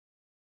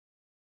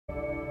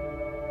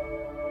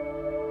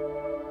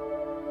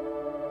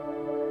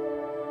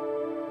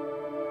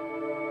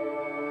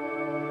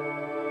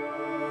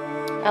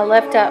I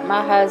lift up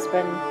my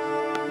husband.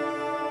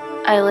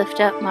 I lift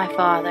up my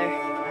father.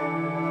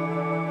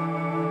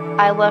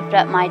 I lift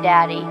up my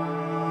daddy.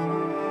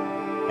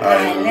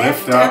 I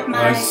lift up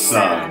my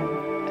son.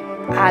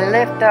 I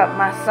lift up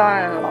my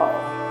son-in-law.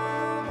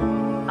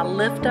 I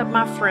lift up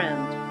my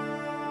friend.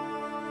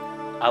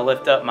 I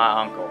lift up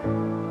my uncle.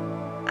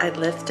 I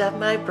lift up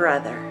my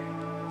brother.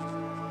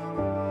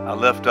 I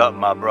lift up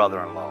my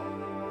brother-in-law.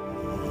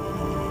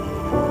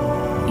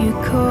 You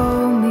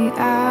call me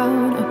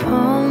out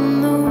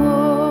upon the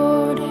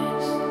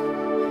waters,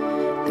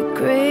 the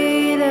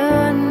great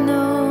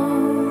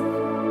unknown,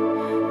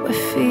 where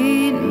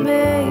feet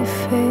may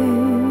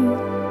fail.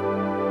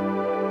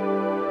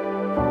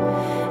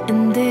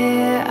 And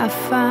there I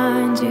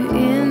find you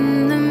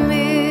in the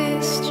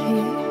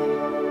mystery,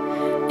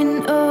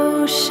 in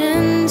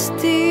oceans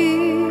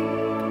deep,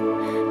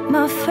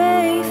 my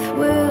faith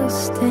will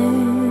stand.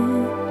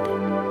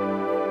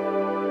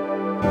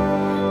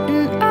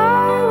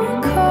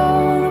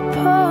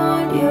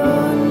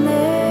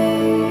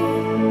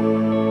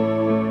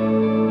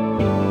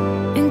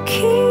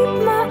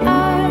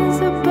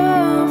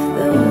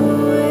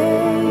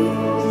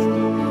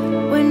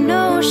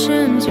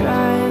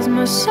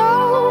 My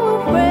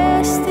soul will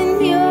rest in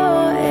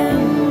your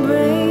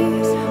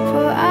embrace,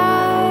 for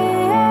I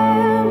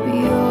am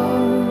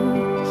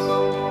yours.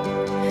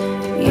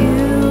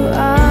 You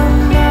are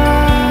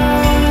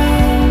mine.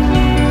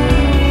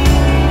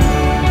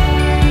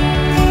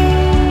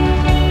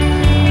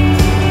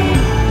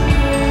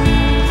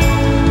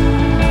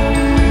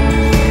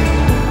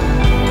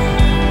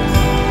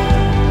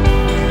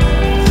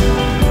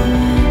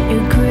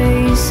 Your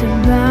grace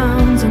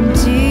abounds in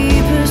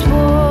deepest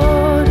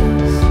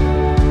waters.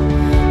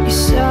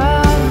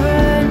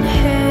 Sovereign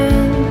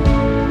hand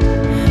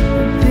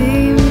will be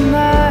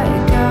my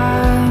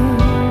guide.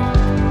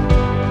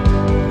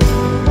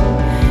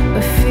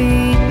 My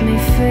feet may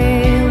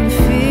fail and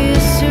fear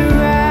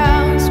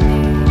surrounds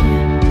me.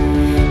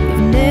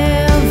 You've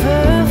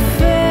never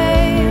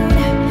failed,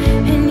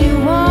 and you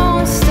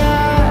won't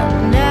stop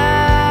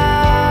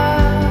now.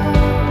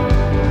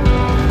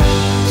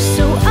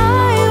 So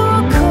I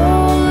will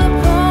call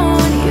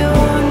upon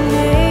your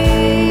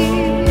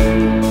name.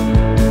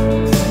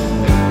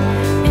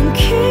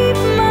 Keep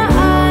my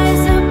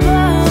eyes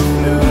above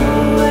the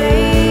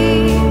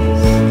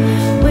waves.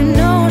 When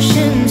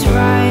oceans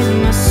rise,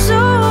 my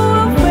soul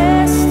will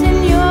rest in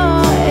your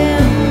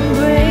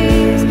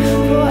embrace.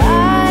 For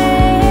I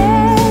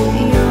am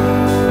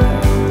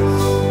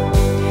yours,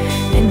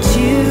 and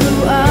you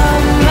are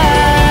mine.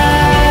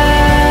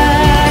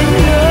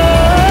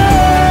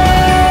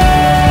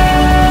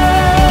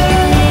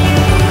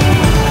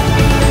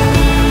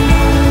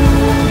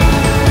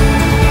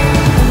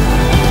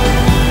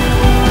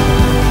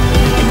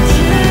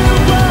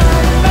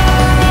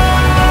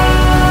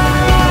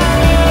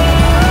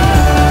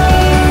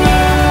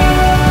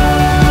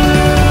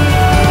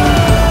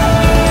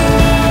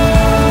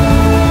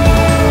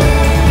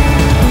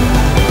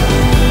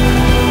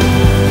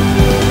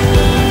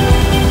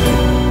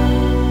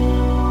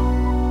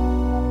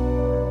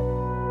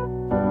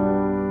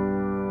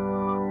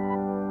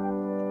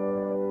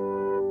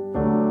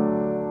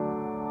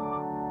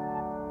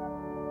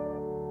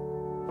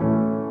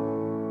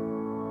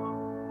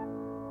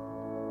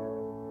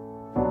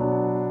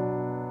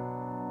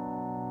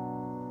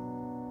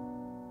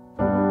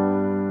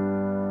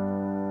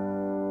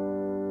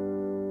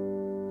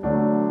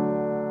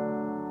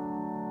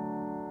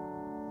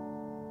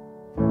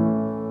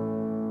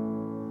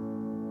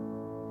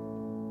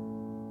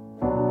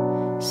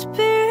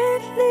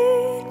 Spirit,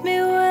 lead me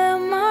where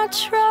my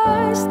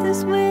trust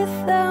is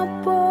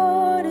without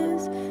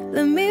borders.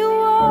 Let me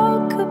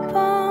walk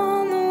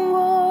upon the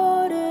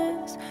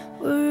waters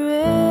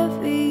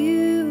wherever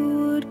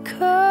you would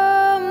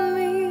call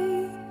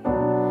me.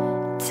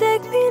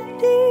 Take me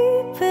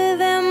deeper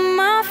than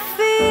my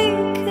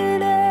feet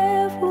could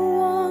ever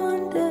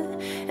wander,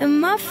 and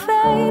my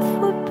faith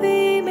will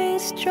be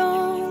made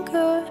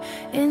stronger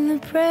in the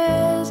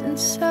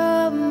presence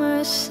of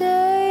my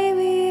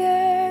Savior.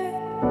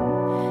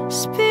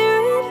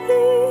 Spirit,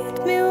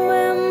 lead me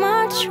where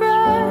my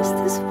trust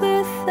is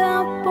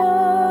without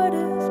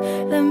borders.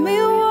 Let me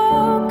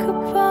walk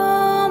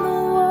upon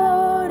the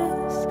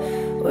waters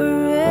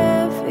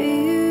wherever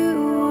you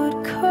would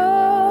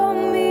call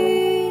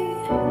me.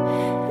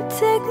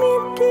 Take me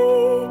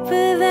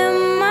deeper than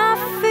my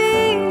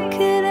feet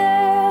could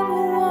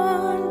ever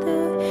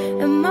wander,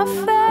 and my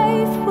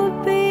faith will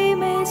be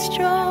made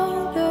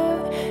stronger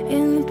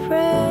in the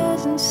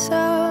presence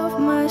of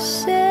my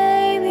Savior.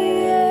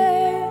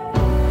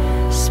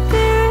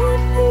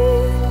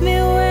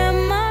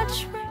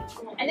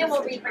 And then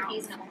we'll read for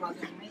these and we'll go.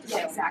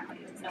 Yeah, exactly.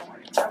 No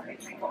worries. Okay,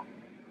 cool.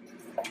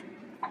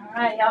 All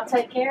right, y'all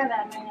take care of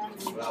that man.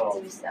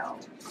 Well. So,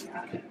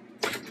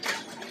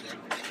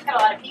 Got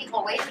a lot of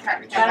people waiting for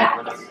us.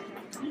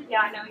 yeah,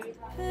 I know you.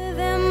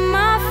 Than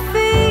my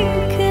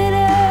feet could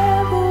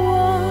ever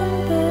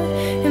wander,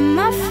 and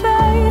my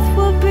faith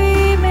will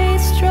be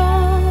made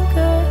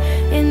stronger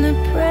in the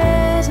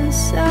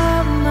presence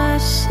of my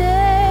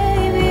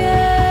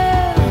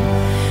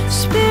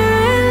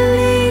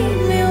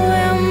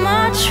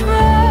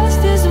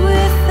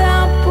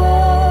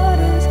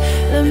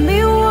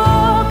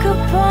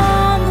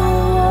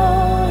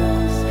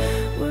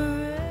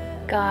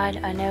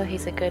I know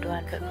he's a good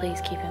one, but please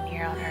keep him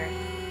here on earth.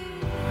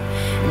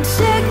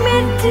 Take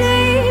me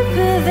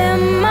deeper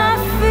than my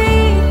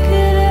feet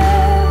could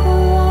ever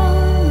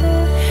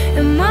wander,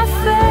 and my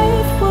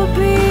faith will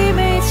be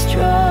made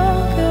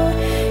stronger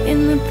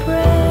in the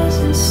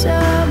presence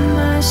of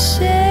my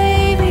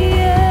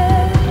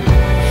Savior.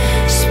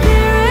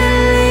 Spirit,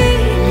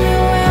 lead me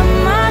where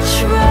my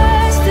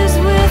trust is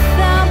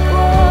without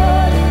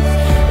borders.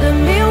 Let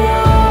me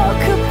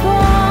walk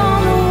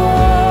upon the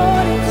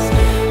waters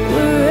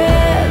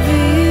wherever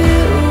you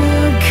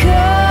would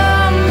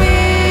call me.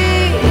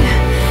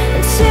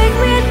 Take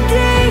me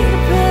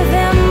deeper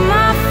than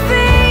my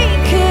feet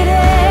could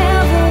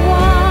ever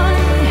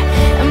wander,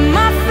 and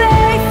my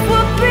faith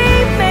will be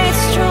made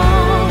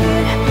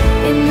stronger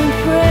in the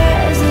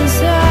presence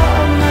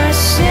of my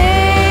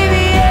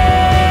Savior.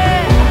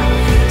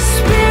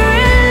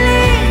 Spirit,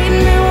 lead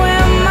me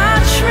where my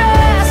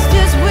trust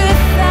is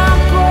without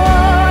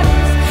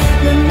borders.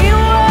 Let me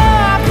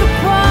walk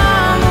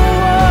upon the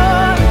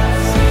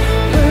waters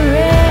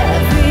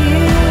wherever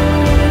you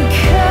would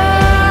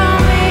call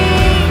me.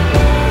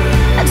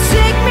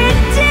 Take me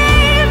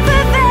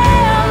deeper than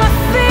my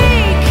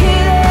feet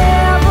could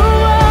ever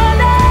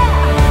wander,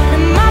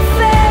 and my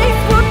faith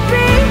will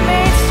be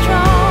made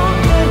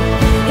stronger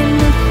in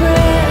the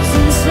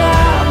presence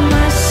of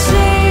my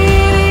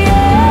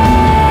Savior.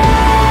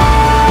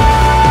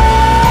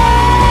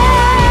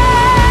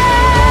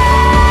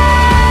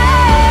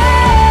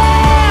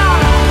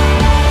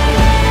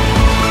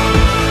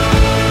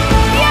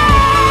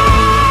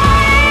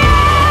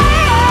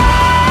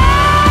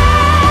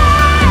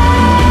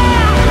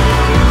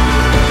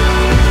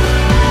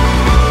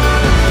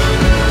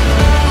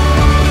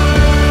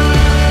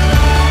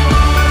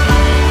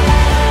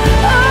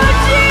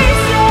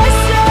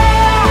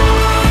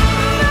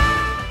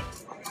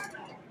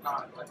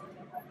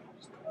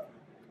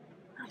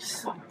 I'm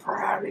so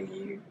proud of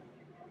you.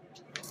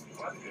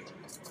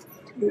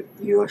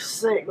 You're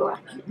sick like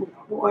you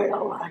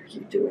well, like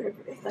you do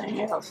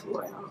everything else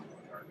well.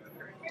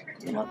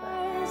 You know that.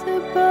 Rise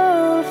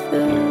above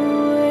the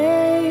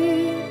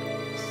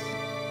waves,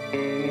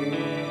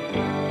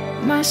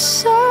 my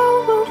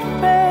soul will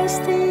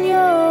rest in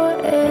your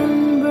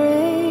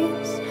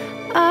embrace.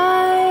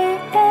 I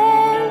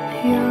am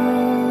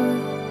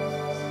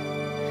yours,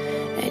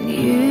 and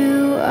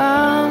you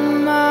are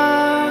mine.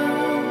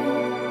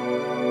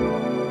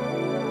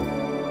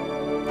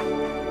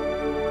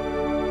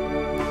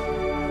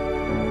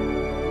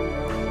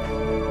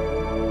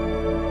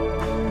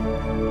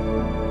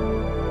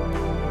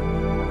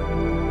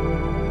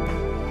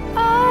 I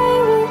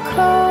will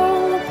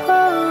call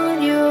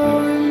upon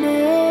your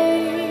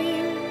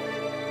name.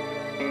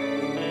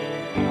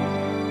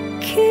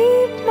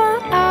 Keep my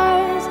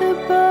eyes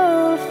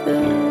above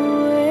the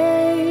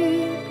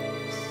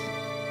waves.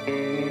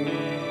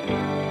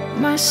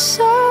 My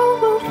soul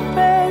will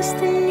rest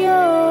in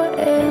your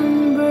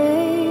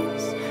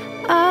embrace.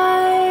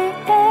 I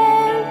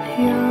am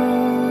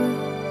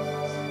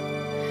yours,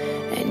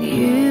 and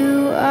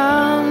you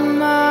are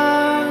mine.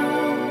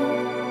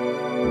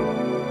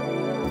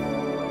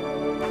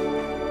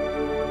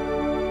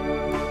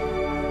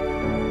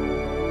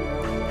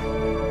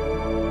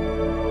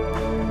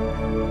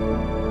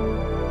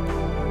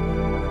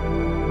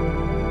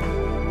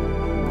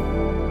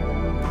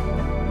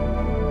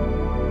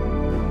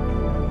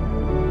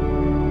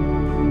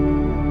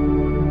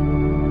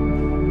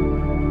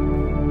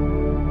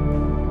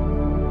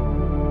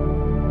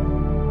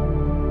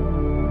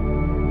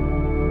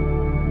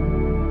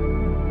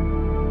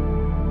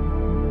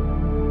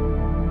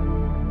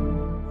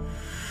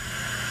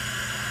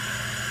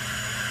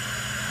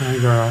 Hey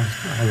girl,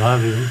 I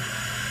love you.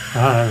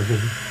 I love you.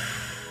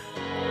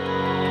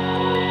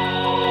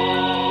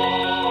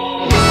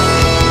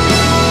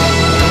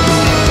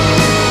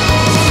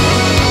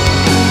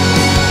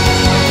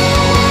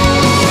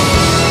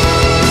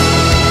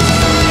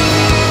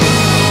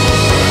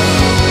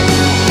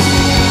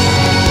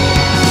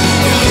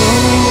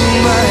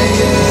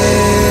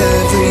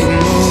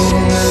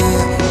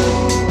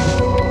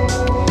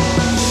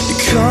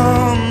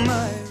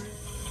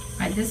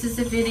 Alright, this is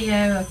a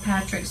video of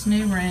Patrick's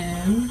new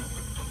room.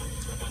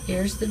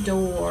 Here's the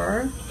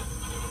door.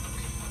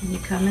 And you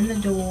come in the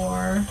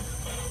door.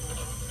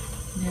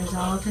 And there's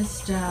all of his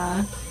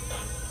stuff.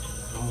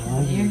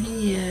 And there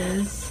he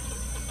is.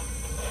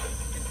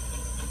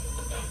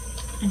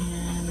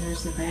 And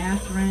there's the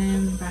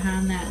bathroom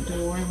behind that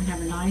door. And we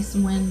have a nice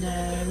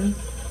window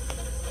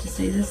to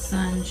see the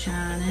sun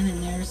shining.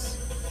 And there's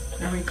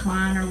a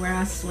recliner where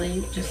I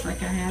sleep, just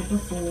like I had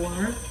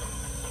before.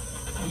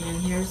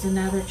 And here's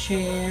another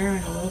chair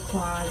and a little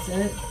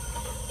closet.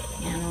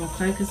 And we'll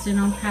focus in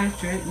on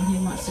Patrick, and he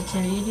wants to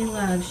tell you he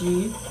loves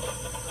you.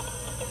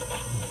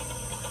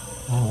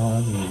 I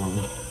love you,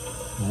 Mama.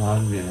 I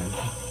love you.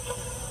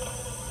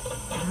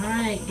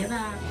 Alright,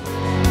 goodbye.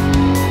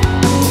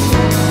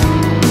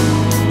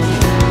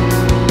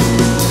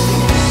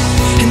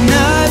 And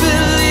I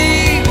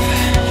believe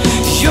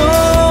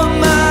you're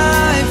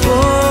my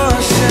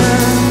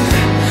portion.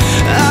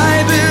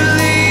 I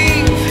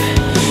believe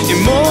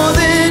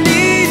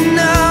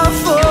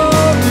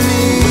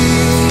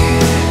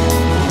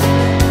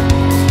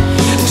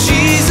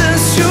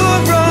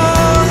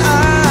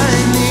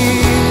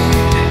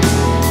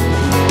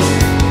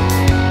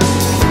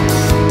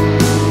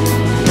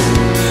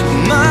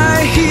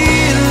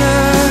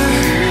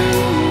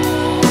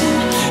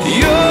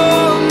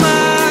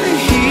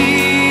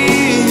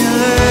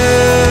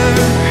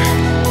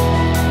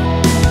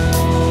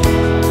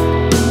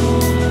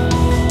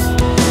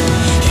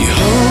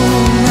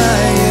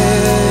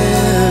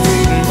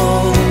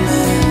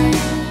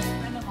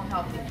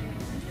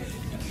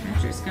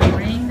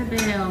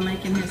Bill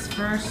making his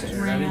first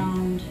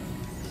round.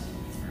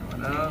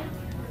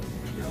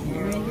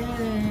 Here he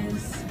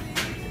goes.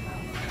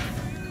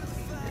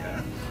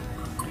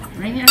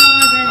 Bring it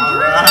on,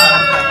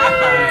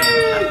 Reggie.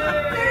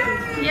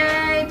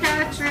 Yay,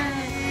 Patrick!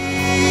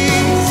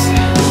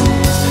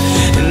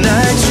 And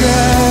I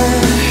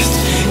trust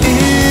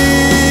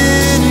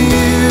in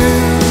you.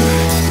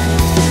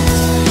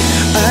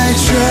 I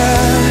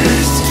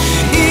trust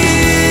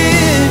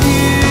in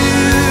you.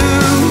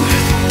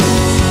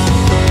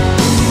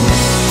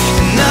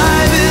 And I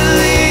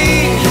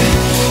believe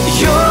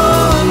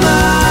you're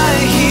my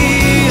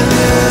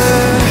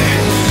healer.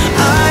 I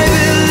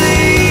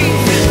believe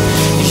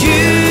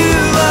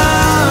you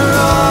are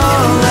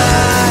all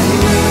I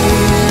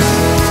need.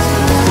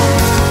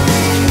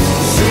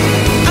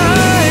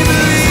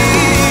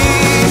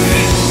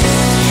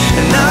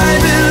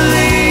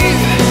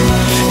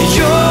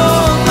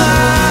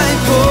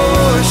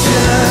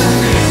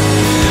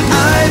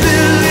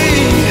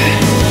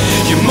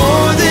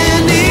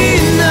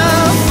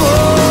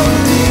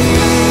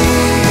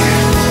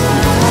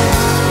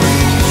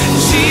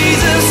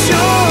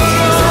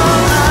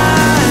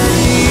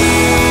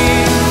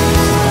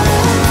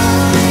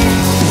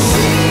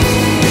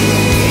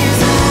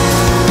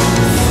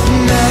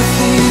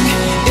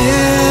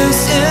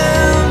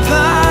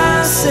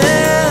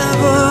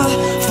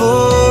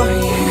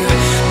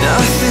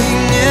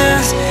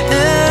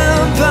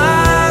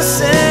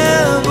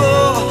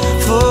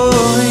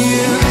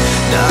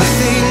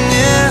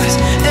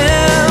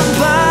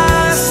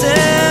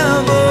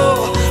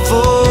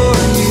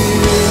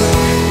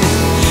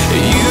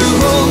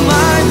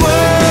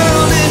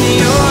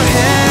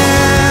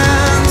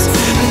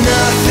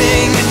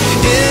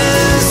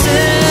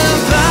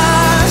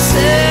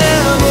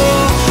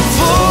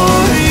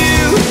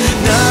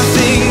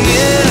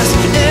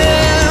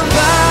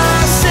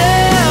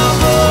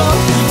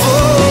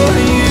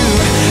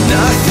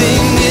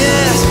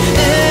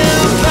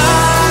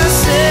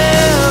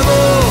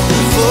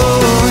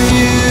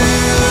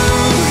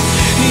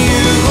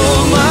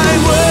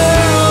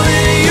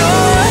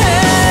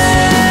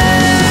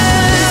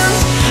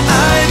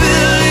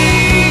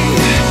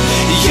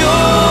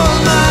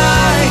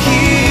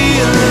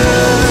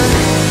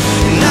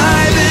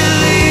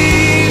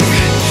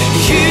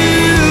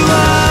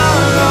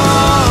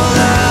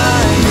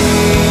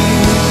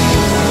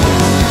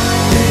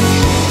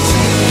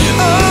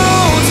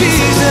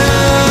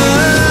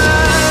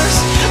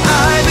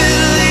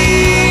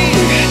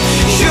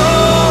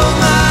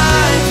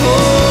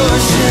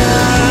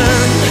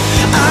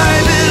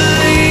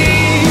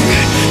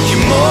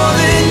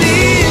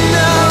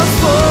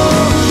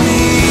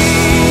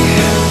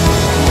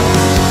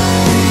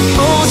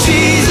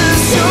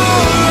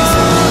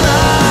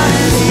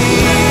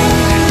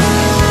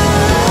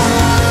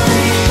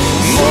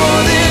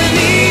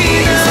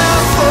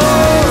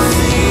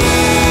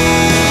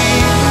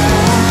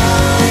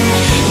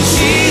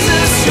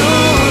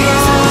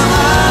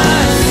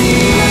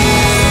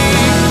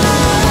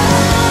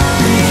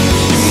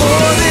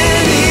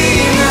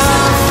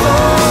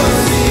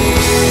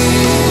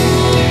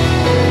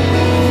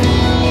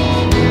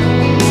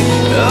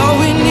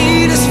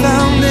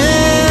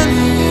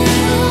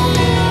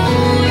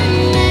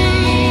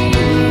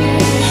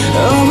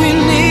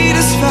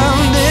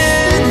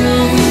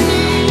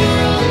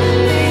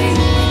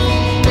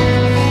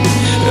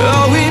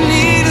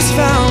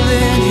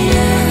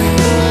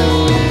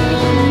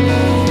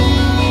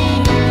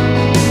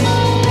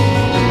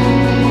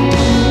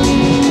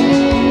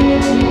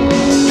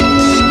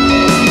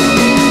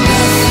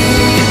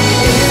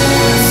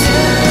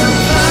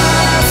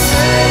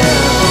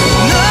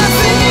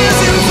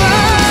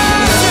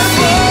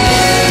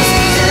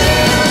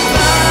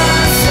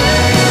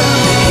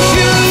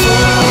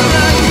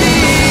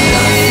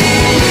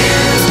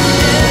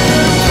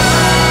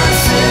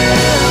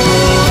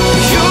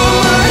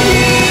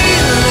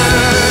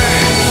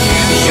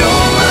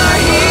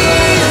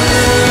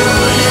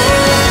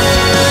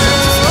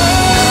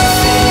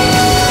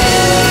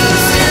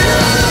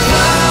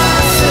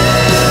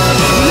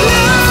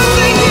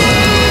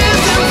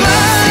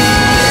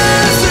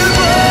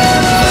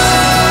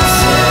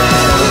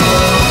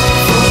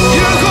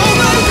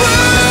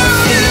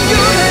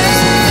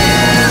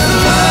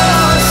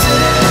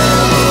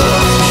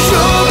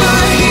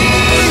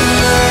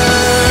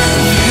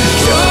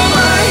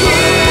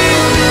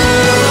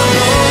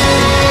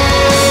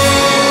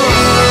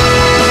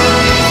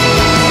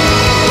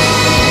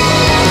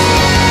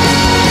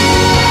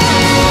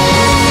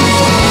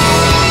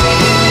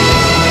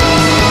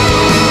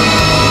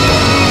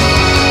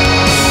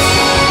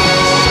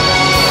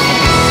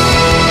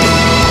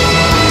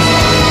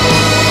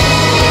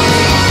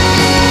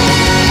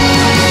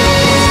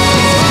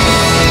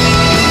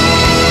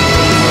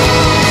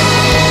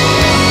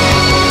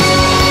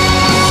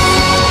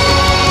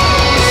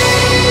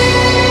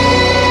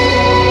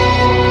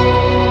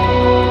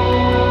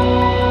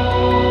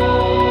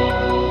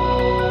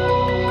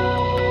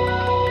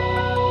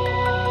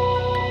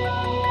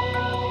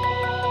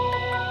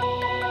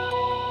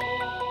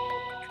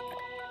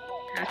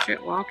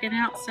 Patrick walking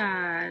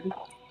outside,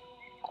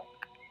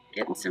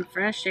 getting some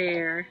fresh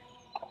air.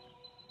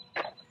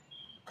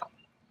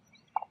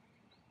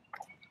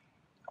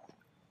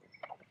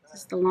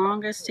 This is the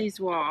longest he's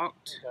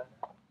walked.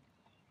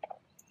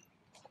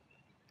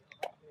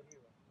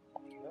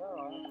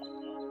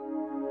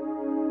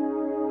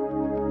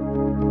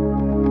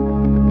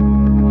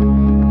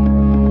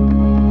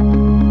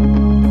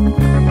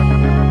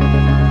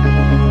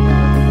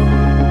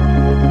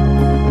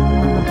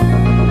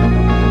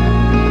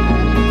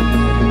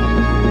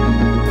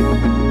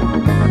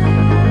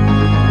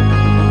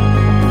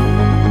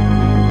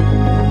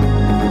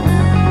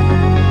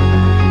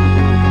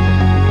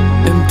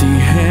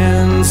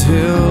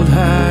 Held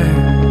high,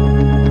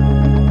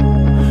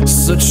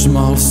 such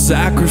small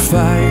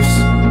sacrifice.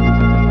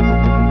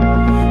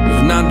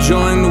 You've not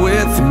joined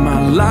with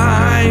my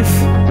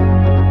life.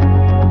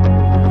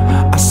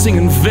 I sing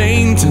in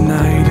vain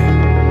tonight.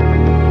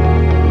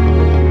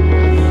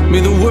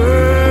 May the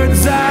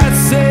words I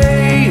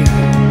say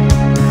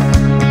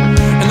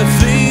and the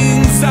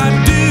things I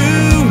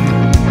do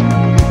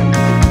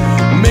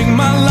make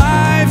my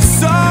life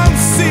song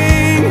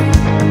sing.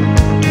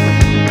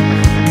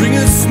 Bring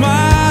a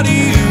smile to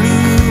you.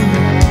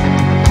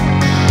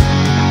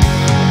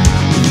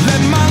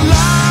 Let my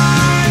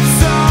life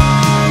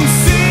song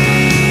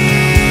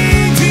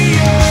sing to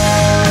you.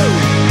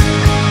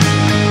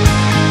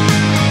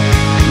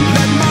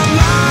 Let my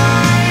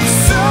life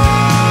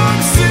song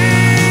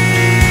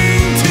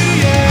sing to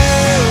you.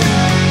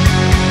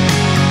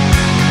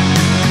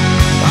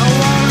 I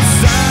wanna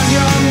sign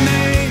your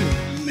name.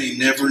 You may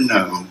never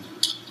know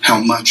how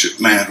much it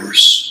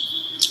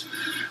matters,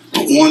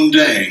 but one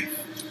day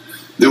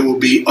there will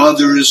be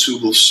others who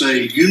will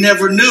say, you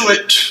never knew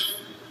it,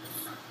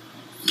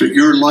 but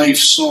your life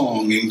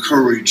song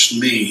encouraged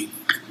me,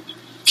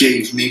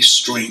 gave me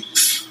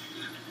strength.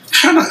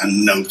 How do I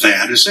know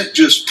that? Is that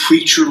just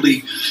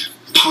preacherly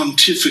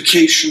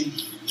pontification?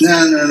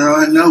 No,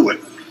 I know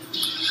it.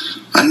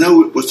 I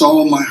know it with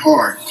all my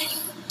heart.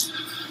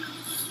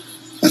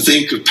 I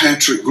think of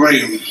Patrick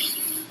Graham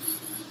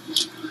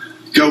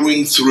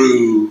going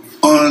through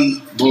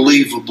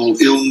unbelievable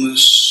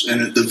illness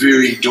and at the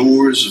very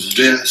doors of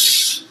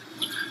death.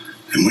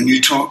 And when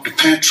you talk to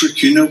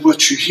Patrick, you know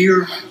what you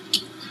hear?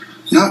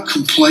 Not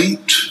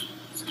complaint,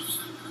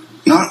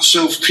 not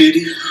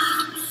self-pity.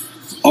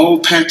 All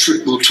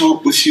Patrick will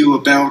talk with you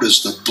about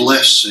is the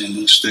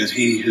blessings that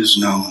he has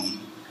known.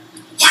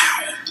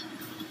 Wow.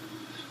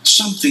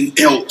 Something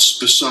else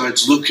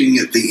besides looking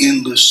at the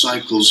endless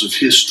cycles of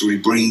history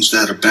brings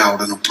that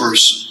about in a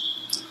person.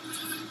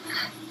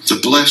 The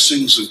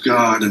blessings of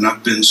God, and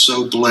I've been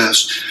so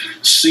blessed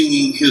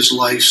singing his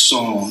life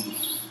song,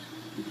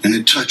 and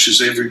it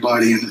touches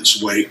everybody in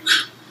its wake.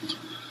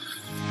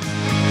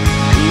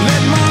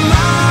 Let my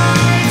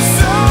life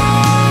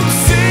song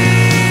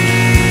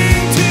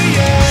sing to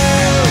you.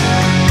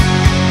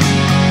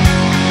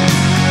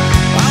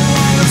 I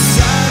wanna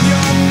sign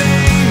your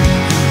name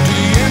to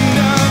the end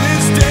of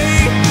this day,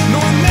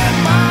 knowing that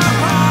my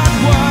heart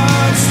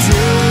was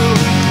true.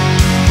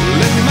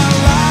 Let my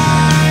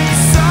life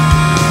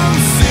song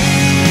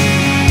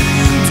sing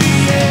to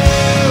you.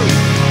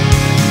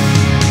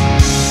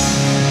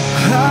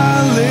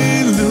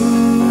 Hallelujah.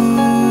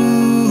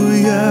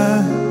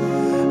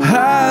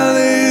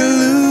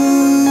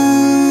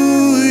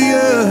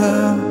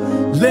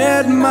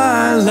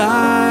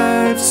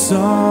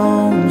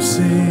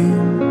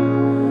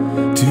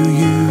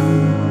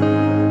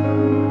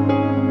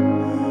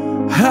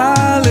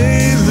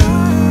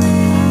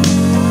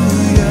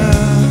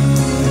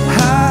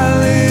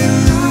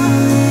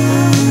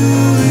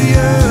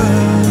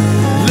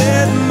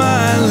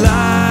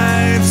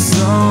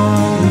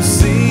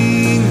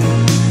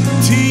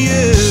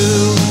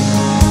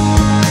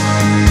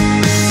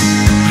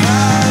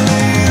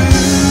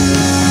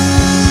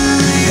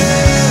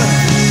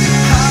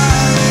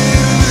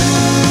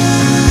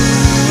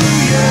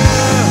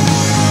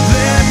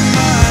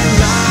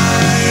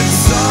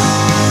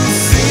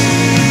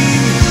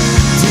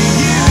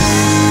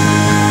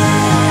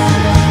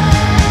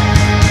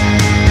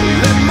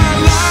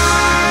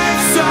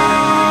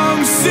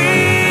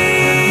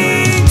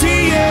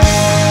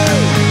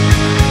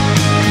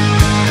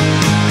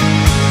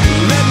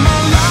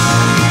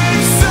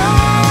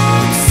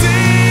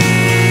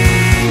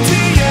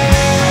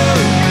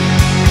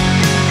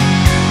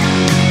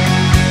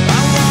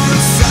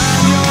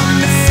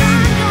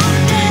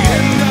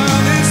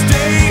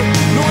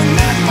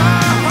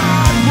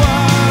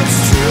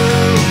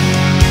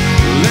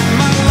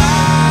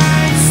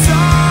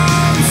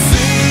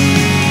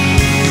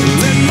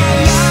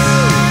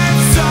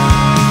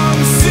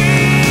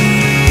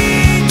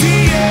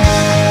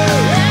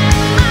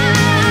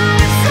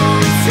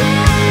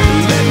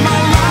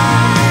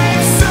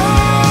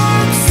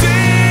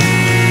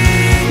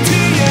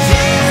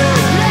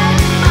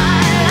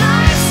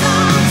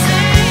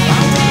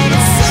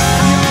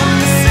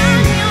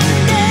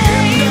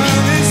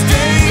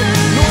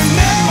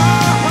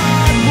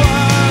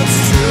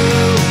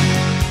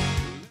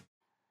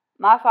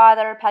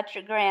 father,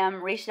 Patrick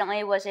Graham,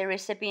 recently was a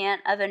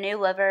recipient of a new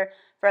liver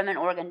from an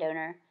organ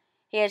donor.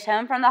 He is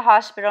home from the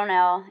hospital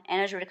now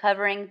and is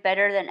recovering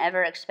better than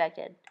ever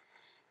expected.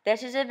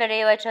 This is a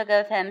video I took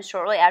of him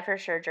shortly after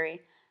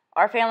surgery.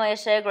 Our family is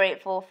so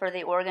grateful for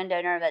the organ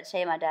donor that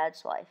saved my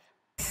dad's life.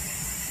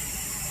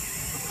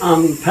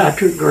 I'm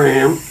Patrick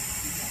Graham.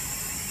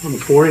 I'm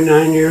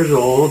 49 years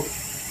old.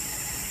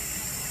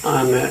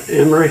 I'm at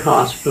Emory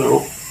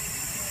Hospital,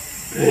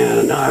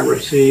 and I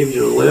received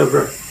a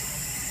liver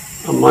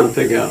a month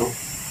ago.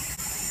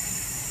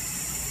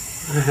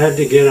 I had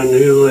to get a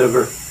new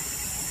liver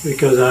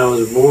because I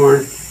was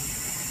born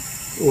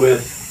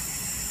with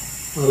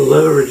a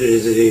liver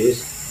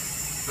disease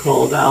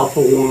called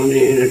alpha-1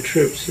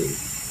 antitrypsin.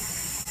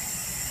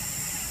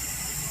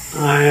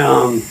 I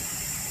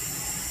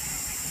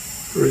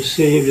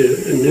received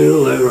a new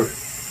liver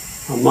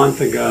a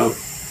month ago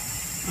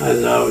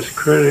as I was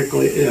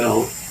critically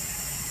ill,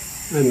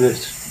 and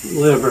this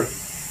liver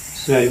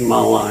saved my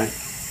life.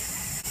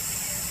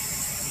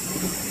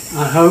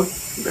 I hope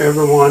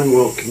everyone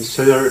will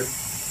consider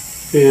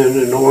being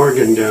an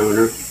organ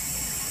donor,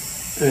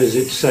 as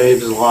it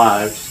saves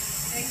lives.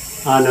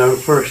 I know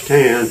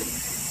firsthand,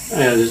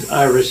 as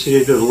I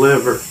received a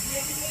liver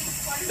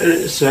and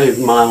it saved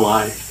my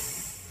life.